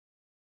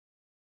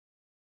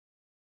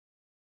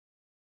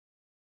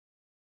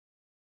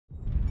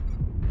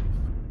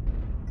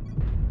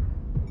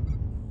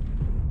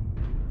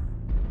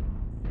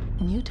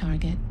New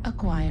target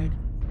acquired.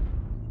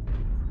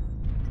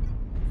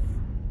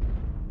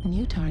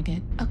 New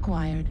target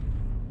acquired.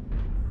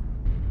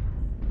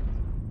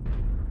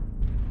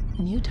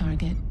 New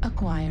target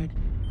acquired.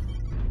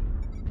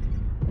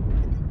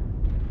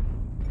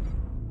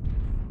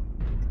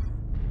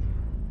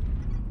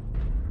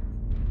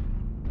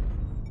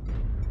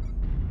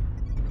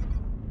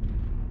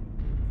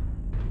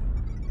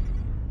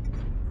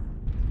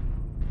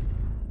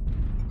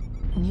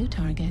 New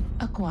target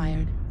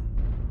acquired.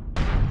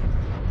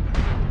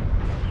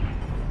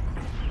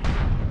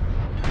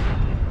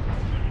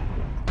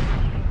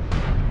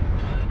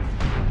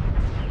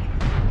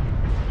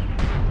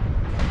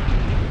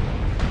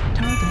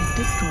 Target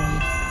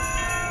destroyed.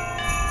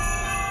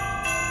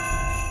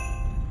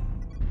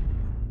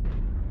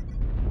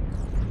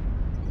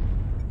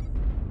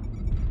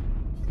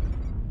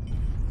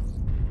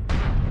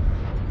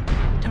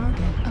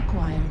 Target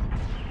acquired.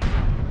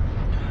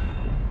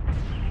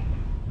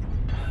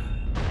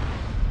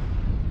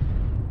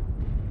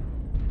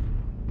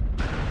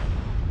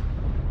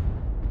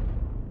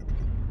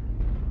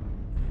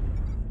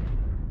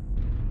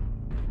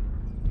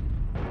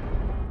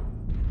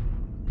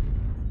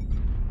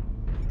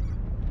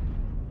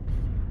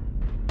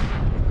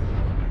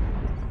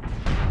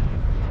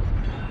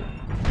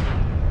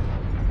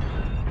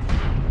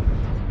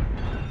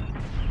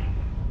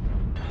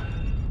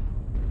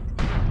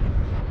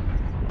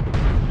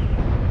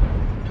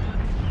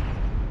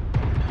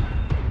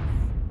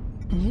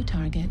 New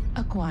target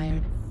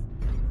acquired.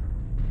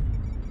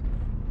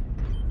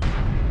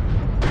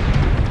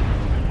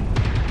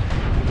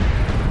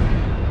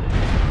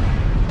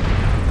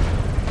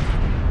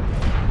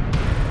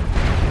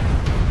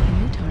 New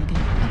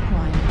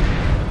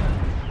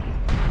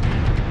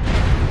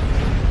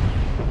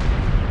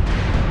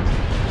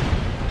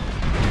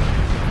target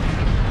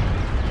acquired.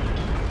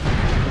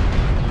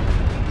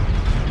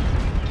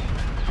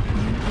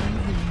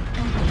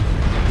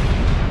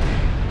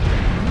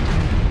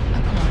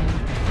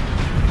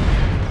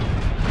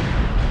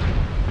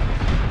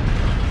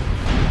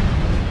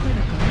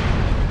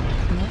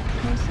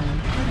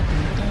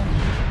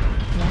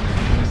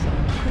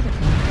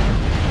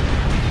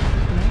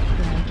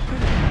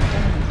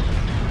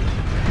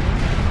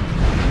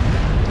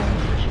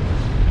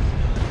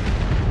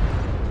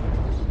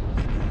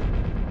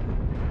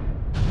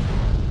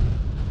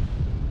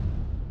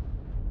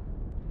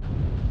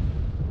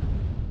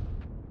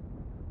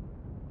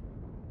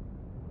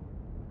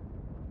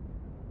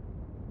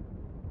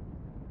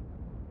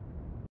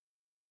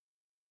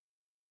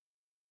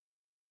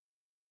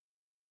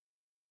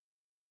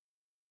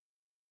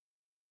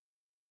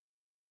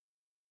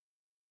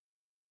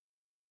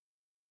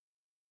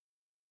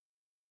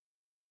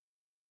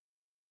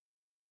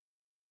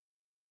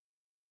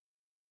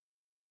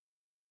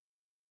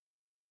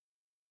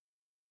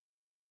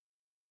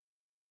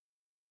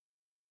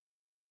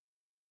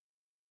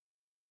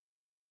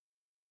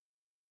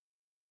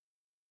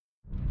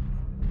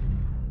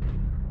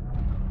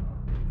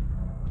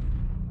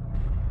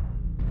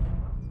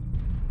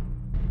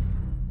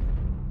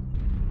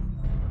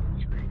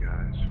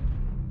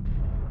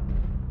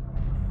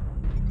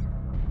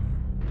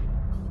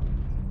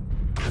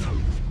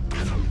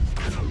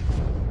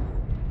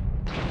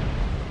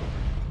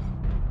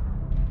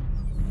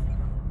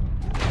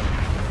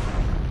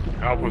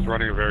 Alpha's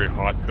running a very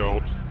hot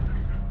build.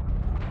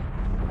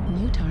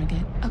 New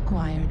target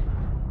acquired.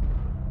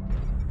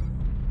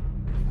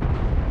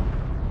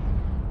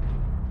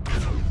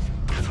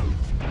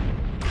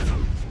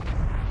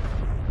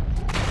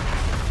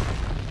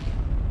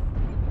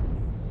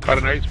 Got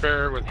an ice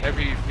bear with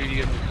heavy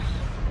mediums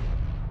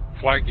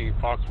flanking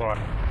Foxtrot.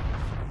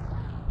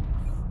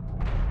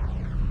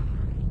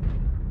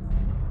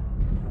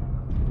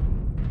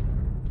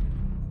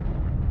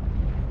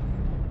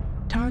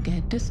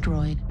 Target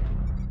destroyed.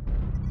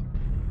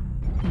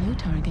 New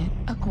target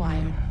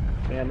acquired.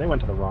 Man, they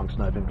went to the wrong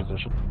sniping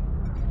position.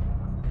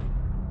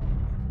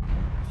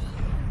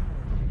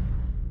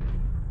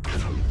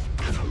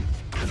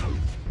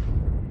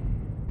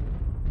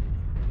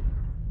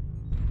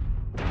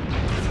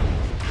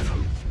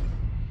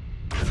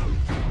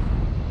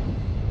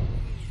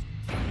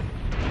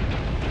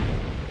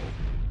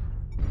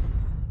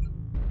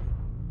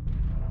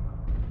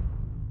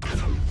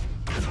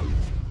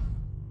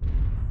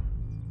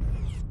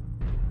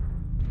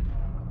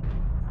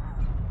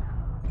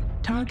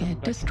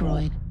 Target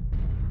destroyed.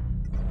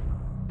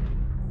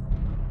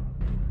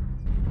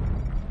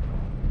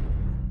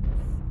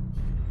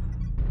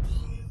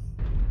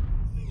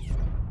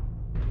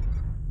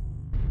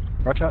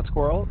 Watch out,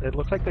 Squirrel. It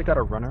looks like they got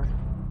a runner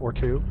or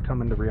two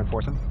coming to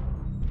reinforce him.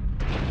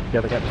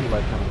 Yeah, they got 2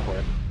 lights coming for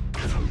it.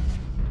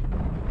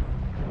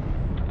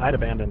 I'd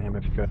abandon him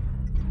if you could.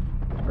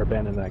 Or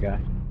abandon that guy.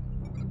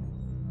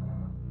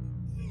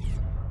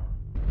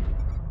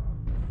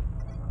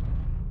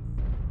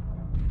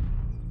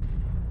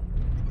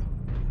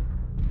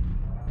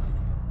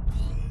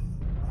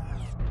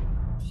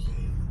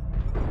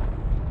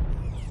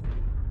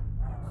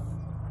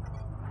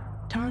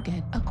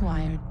 Target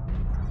acquired.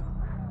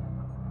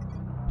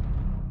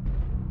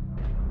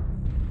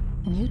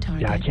 New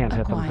target Yeah, I can't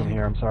hit them acquired. from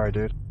here. I'm sorry,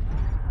 dude.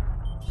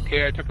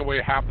 Okay, I took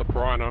away half the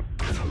piranha.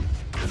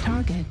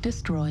 Target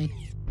destroyed.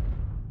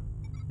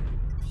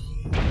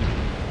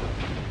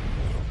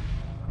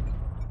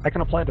 I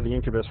can apply to the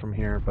incubus from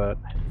here, but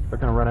they're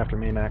gonna run after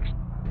me next.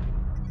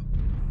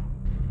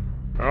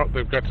 Oh,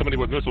 they've got somebody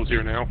with missiles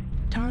here now.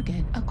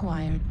 Target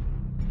acquired.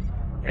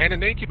 And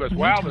an incubus. New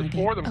Wow, there's target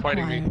 4 of them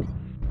fighting me. acquired.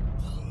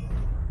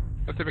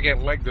 Let's see if I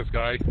can't leg this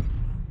guy.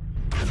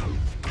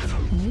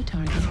 New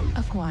target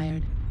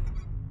acquired.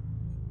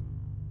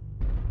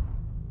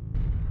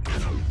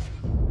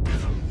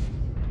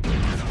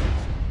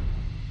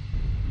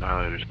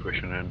 Annihilator's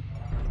pushing in.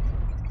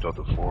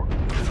 Delta 4.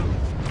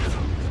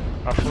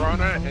 A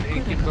piranha, an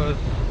incubus,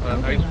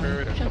 an ice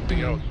spirit, and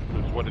something else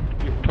is what it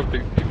took to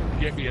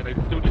get me, and I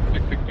still did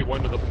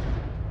 661 to them.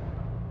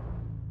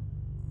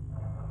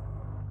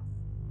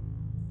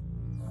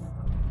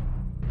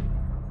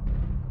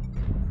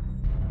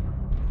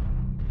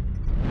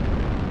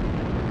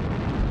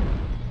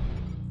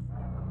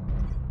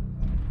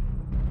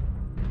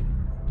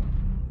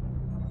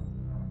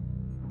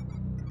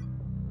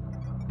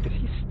 Is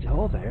he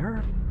still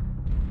there?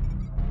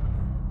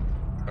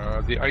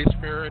 The ice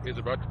spirit is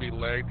about to be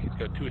legged. He's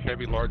got 2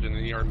 heavy, large, and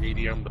an ER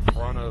medium. The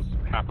piranha's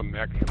half a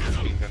mech,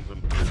 machine guns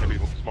and heavy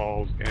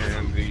smalls,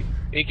 and the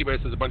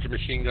incubus is a bunch of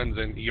machine guns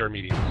and ER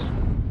mediums.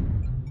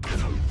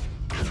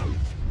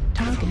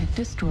 Target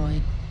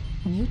destroyed.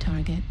 New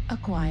target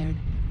acquired.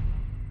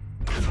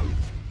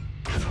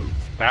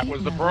 That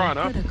was the Heat level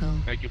piranha. critical.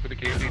 Thank you for the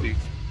KMDD.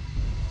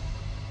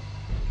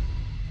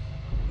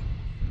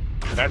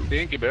 That's the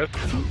incubus.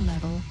 Heat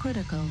level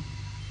critical.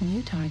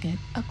 New target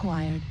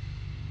acquired.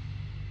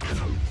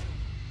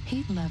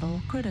 Heat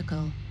level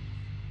critical.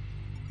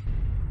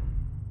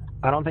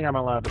 I don't think I'm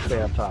allowed to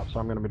stay up top, so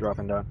I'm gonna be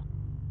dropping down.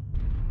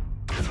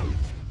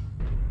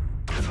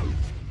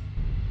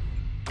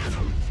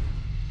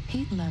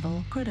 Heat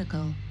level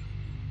critical.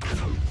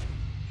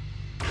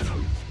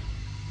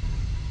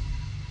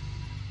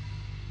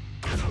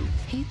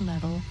 Heat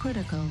level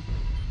critical.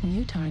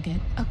 New target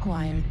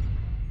acquired.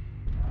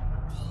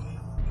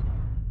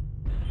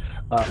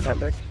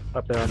 Epic,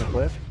 up there on the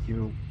cliff,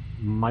 you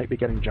might be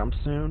getting jumped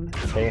soon.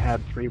 They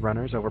had 3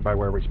 runners over by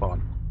where we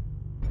spawned.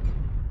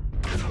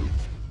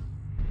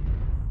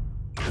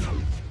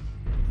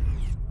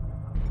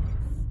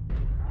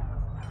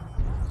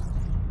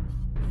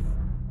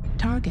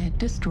 Target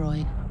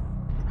destroyed.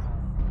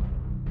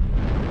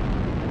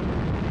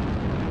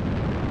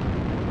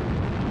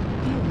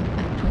 Fuel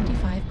at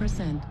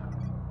 25%.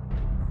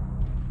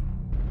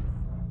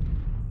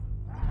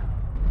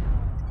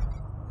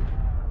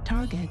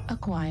 Target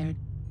acquired.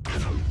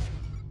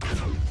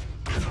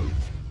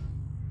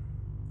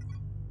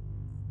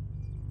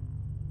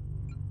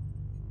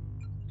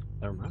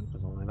 Never mind,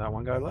 there's only that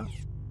one guy left.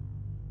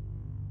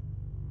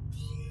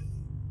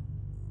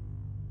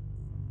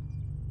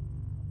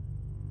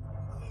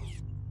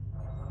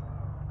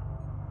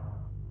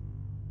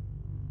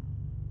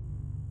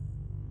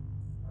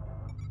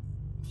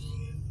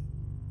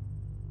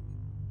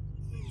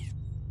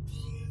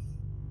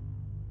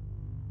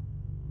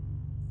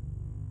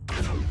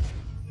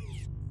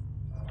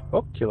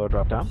 Oh, Kilo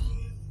dropped down.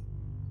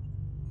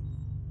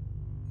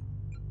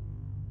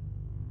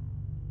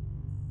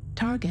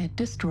 Target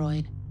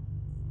destroyed.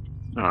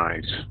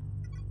 Nice.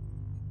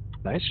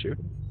 Nice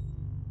shooting.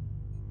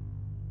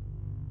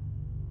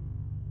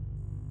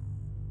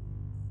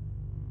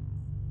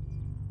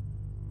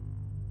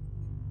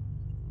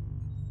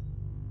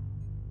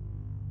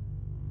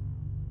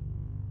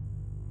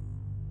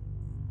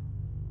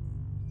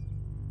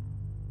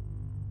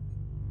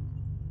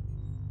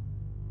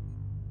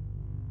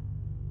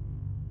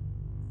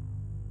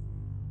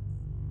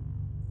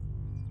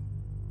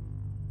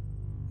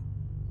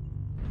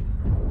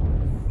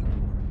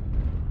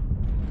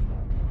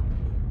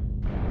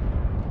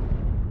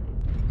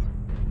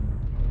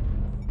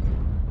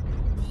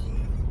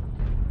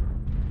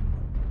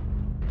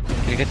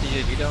 Can you get the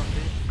UAV down,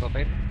 please? Go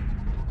fade.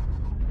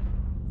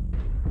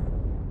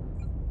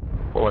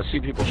 Well, I see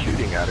people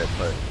shooting at it,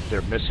 but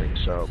they're missing,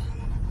 so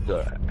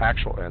the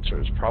actual answer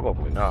is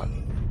probably not.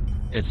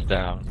 It's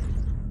down.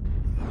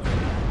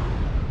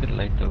 Bit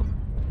late though.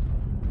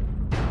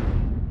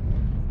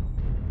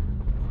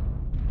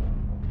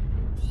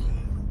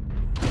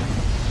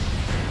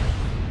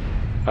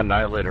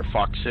 Annihilator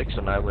Fox 6,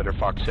 Annihilator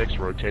Fox 6,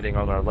 rotating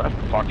on our left.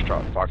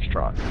 Foxtrot,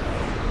 Foxtrot.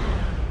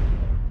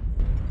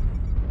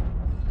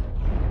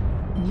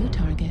 New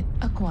target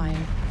acquired.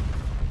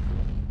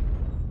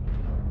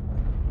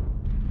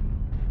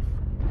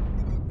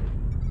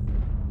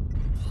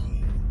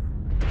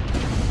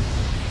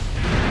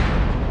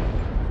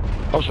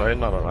 Oh, sorry,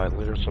 not an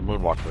Annihilator, it's a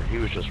Moonwalker. He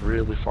was just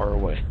really far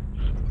away.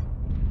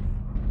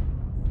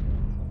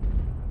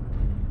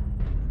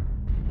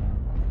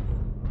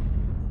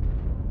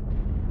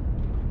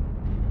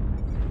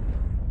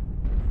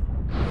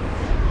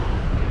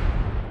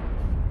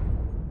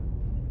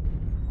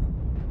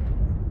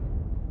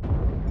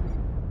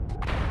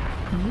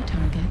 New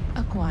target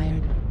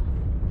acquired.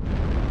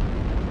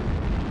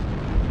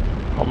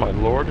 How my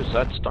lord, is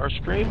that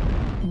Starscream?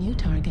 New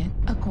target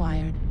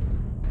acquired.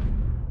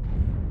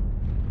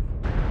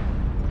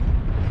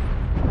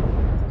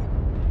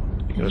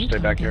 You gonna New stay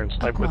back here and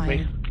target snipe with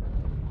me? acquired.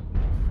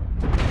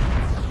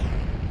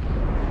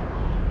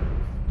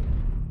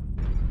 New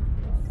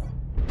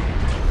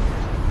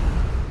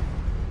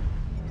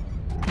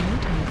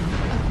target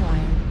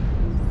acquired.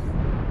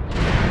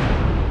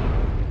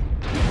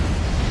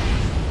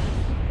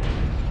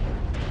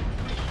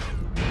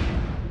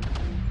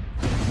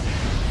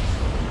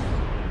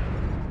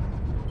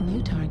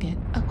 New target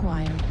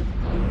acquired.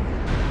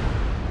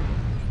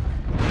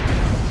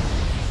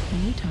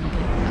 New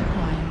target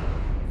acquired.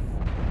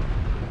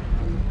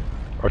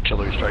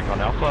 Artillery strike on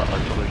Alpha.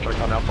 Artillery strike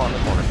on Alpha on the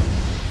corner.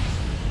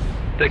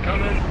 They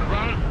come in,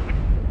 run.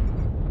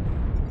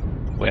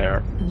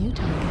 Where? New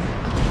target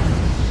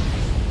acquired.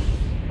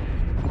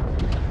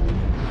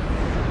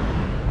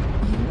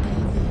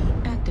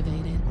 UAV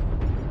activated.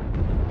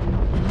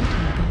 New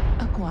target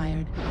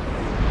acquired.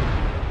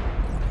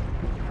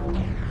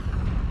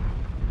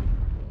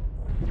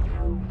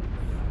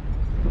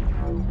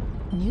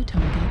 New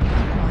target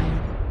acquired.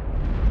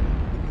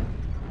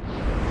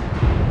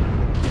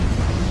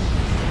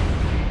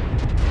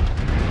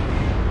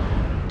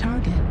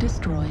 Target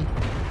destroyed.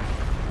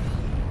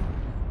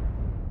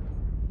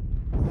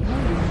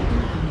 Warning,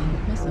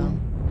 incoming missile.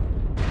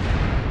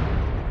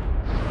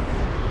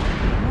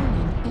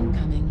 Warning,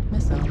 incoming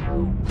missile.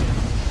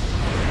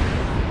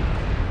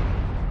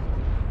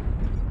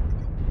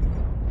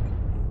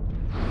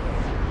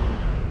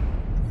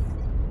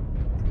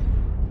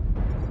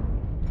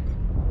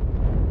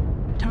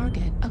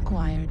 Target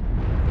acquired.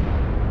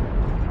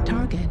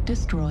 Target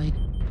destroyed.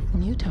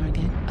 New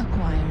target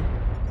acquired.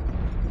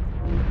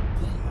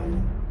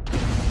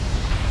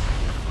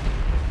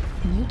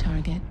 New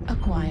target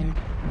acquired.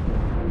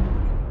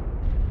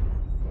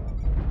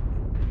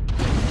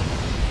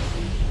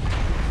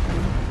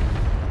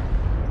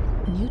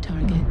 New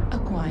target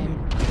acquired.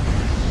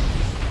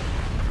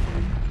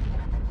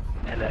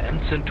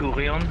 LRM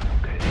Centurion.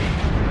 Okay.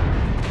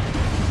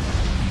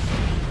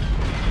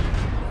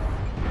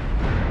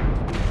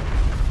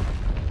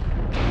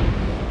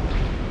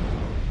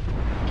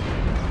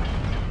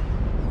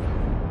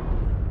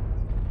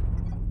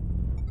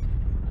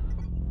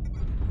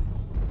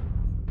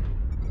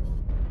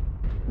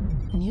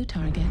 New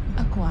target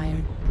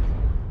acquired.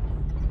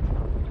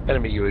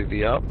 Enemy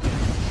UAV out.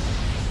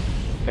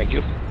 Thank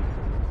you.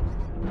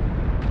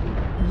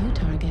 New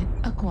target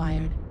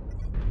acquired.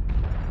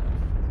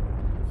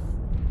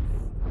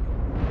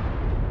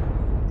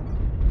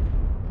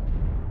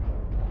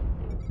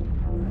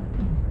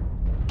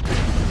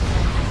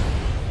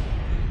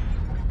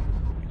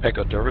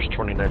 Echo Dervish,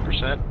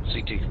 29%.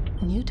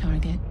 CT. New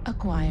target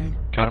acquired.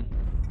 Got him.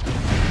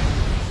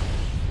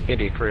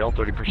 India Creole,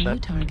 New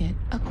 30%. target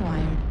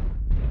acquired.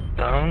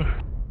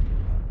 Down.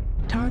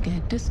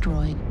 Target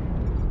destroyed.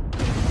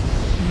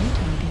 New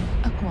target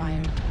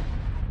acquired.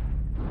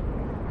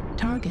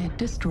 Target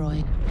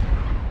destroyed.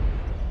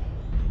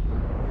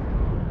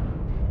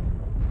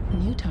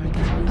 New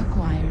target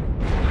acquired.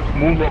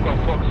 Moonwalk on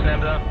Fox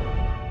Center.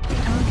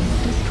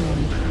 Target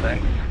destroyed.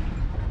 Thanks.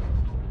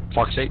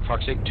 Fox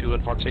 8, 2,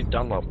 and Fox 8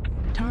 down low.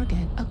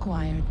 Target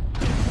acquired.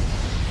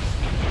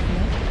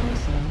 Left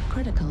torso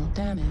critical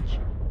damage.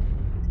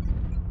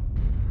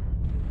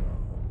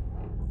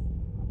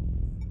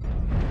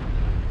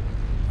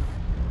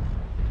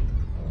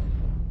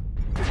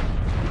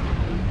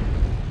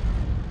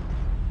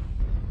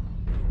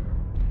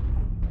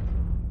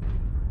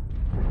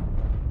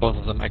 Both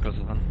of them Echo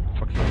 7.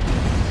 Fuck.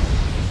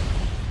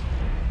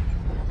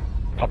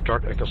 Pop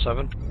Dart, Echo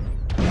 7.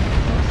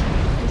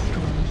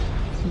 Destroyed.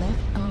 Left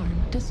arm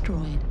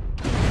destroyed.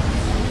 Destroyed.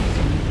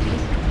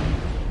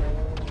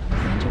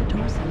 Center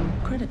torso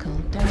critical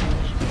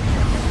damage.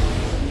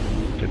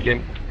 Good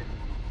game.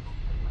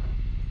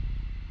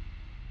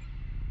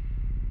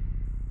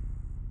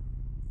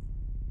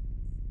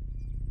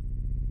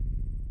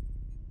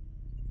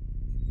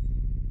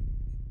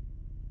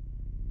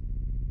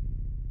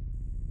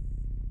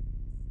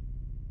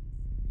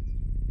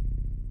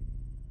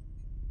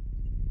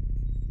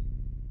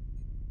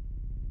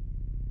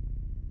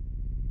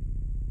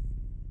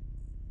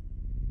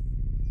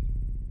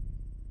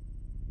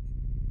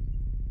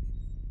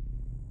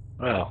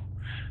 Well,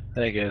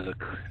 there goes a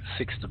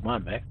 6 to my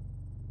mech.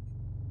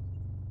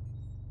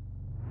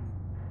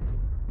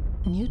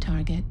 New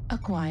target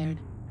acquired.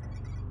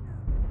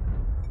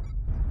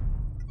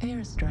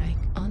 Airstrike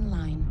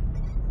online.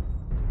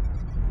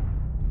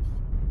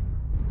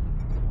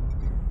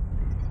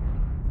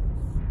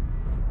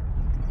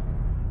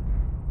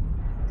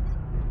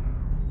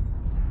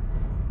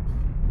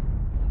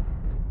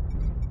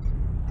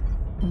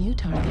 New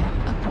target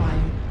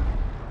acquired.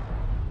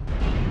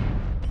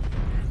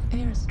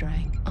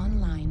 Airstrike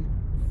online.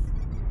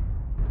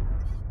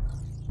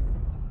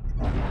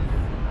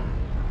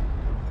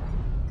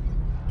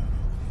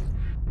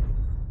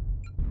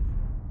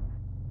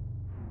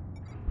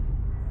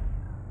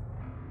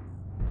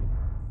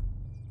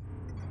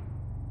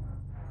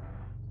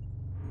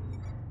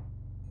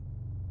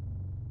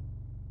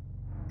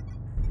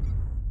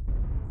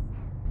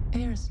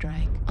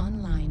 Airstrike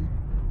online.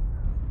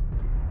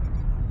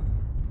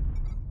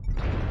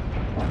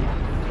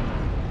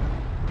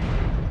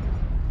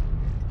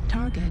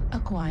 Target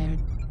acquired.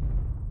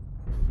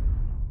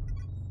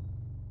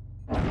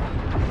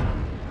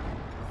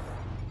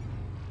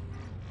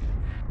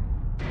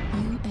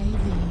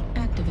 UAV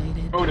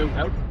activated. Oh no,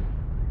 out.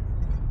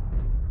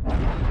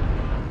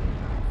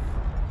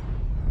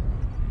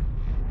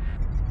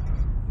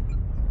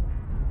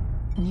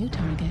 New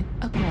target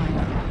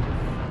acquired.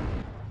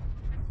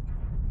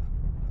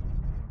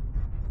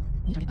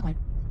 New target acquired.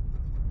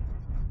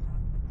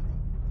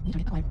 New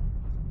target acquired.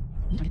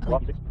 New target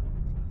acquired.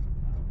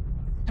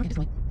 Target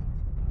destroyed.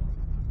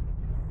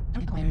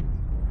 Target acquired.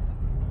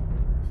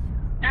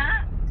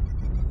 Ah!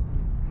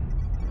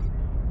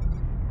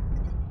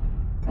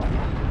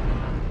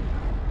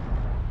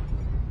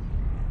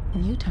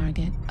 New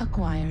target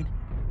acquired.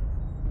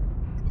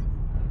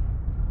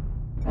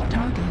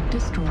 Target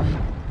destroyed.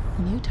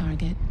 New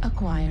target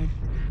acquired.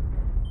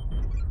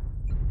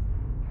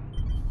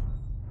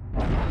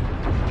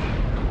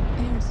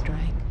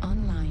 Airstrike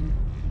online.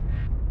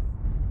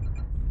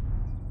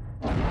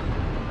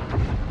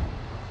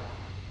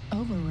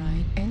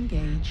 Override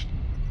engaged.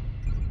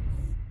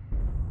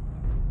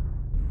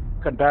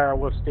 Kandara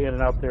was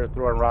standing out there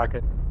throwing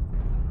rocket.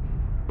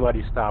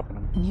 Bloody stopping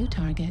him. New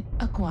target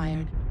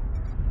acquired.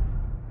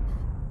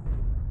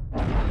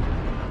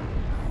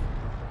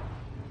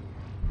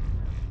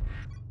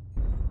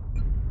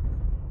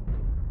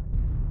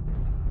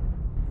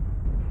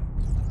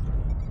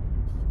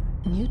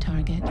 New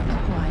target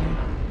acquired.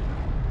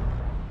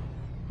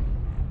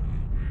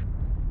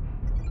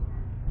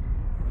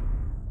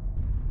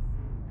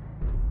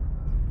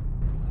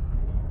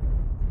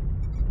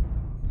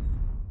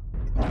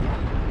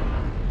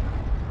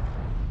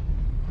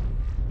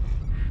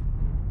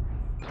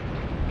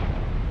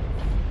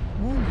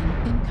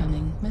 Warning,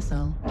 incoming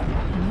missile.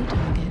 New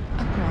target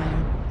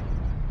acquired.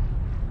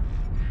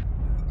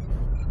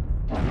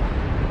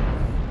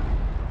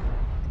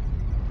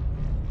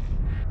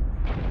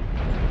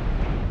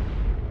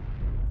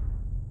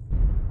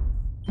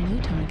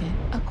 New target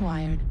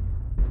acquired.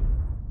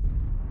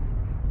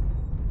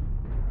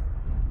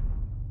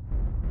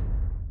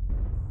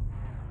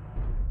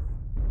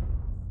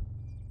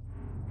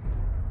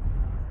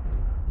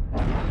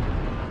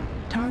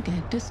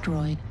 Target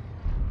destroyed.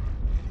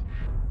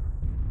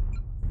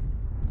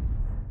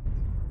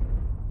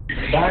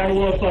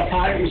 Direwolf up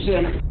high in the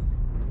center.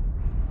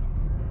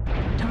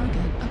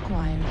 Target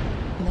acquired.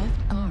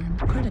 Left arm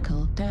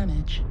critical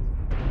damage.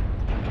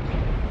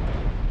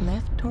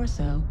 Left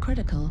torso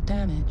critical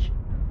damage.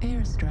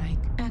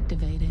 Airstrike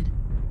activated.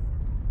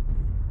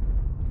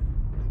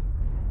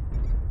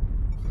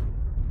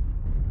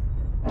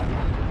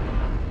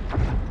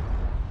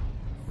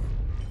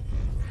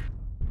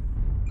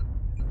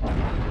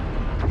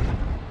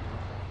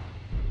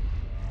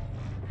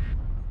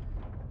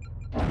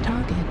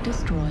 Target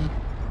destroyed.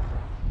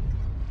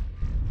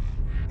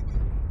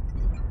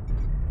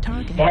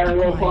 Target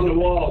Direwolf on the acquired.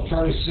 wall,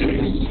 trying to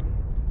see.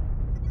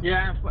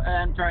 Yeah,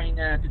 I'm trying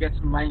to get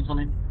some mines on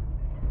him.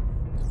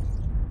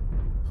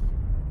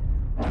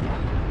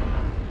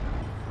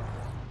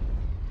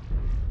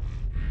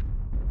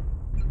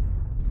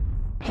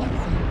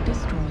 Headset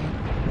destroyed.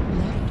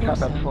 Left Got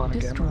that torso fun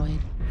again. destroyed.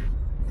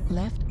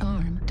 Left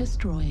arm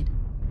destroyed.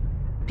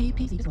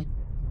 PPC destroyed.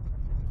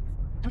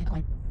 Target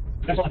acquired.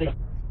 That's all I think.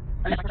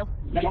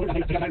 That's all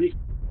I think.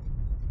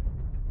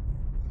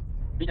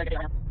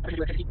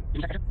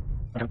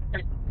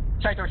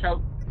 Side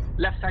torso,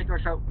 left side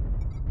torso.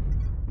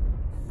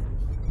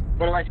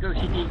 Otherwise, go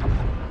CT.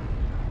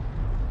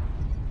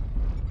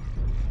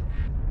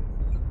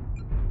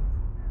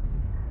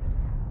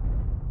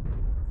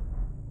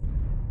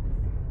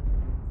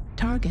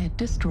 Target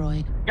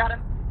destroyed. Got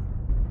him.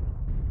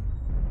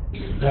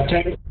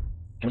 Take it.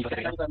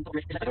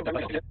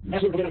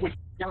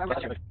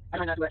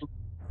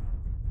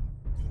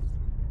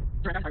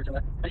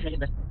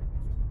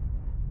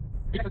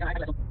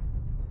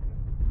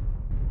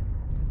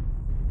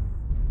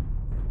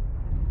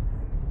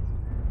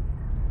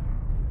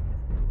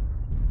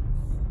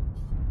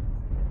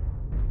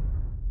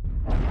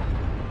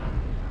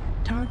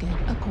 Target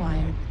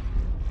acquired.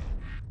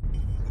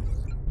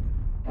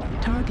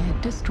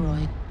 Target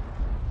destroyed.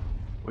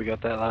 We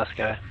got that last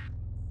guy.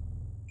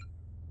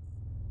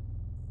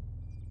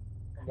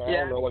 I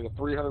don't know, like a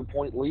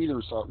 300-point lead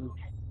or something.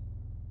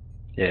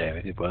 Yeah,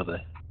 we did well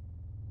there.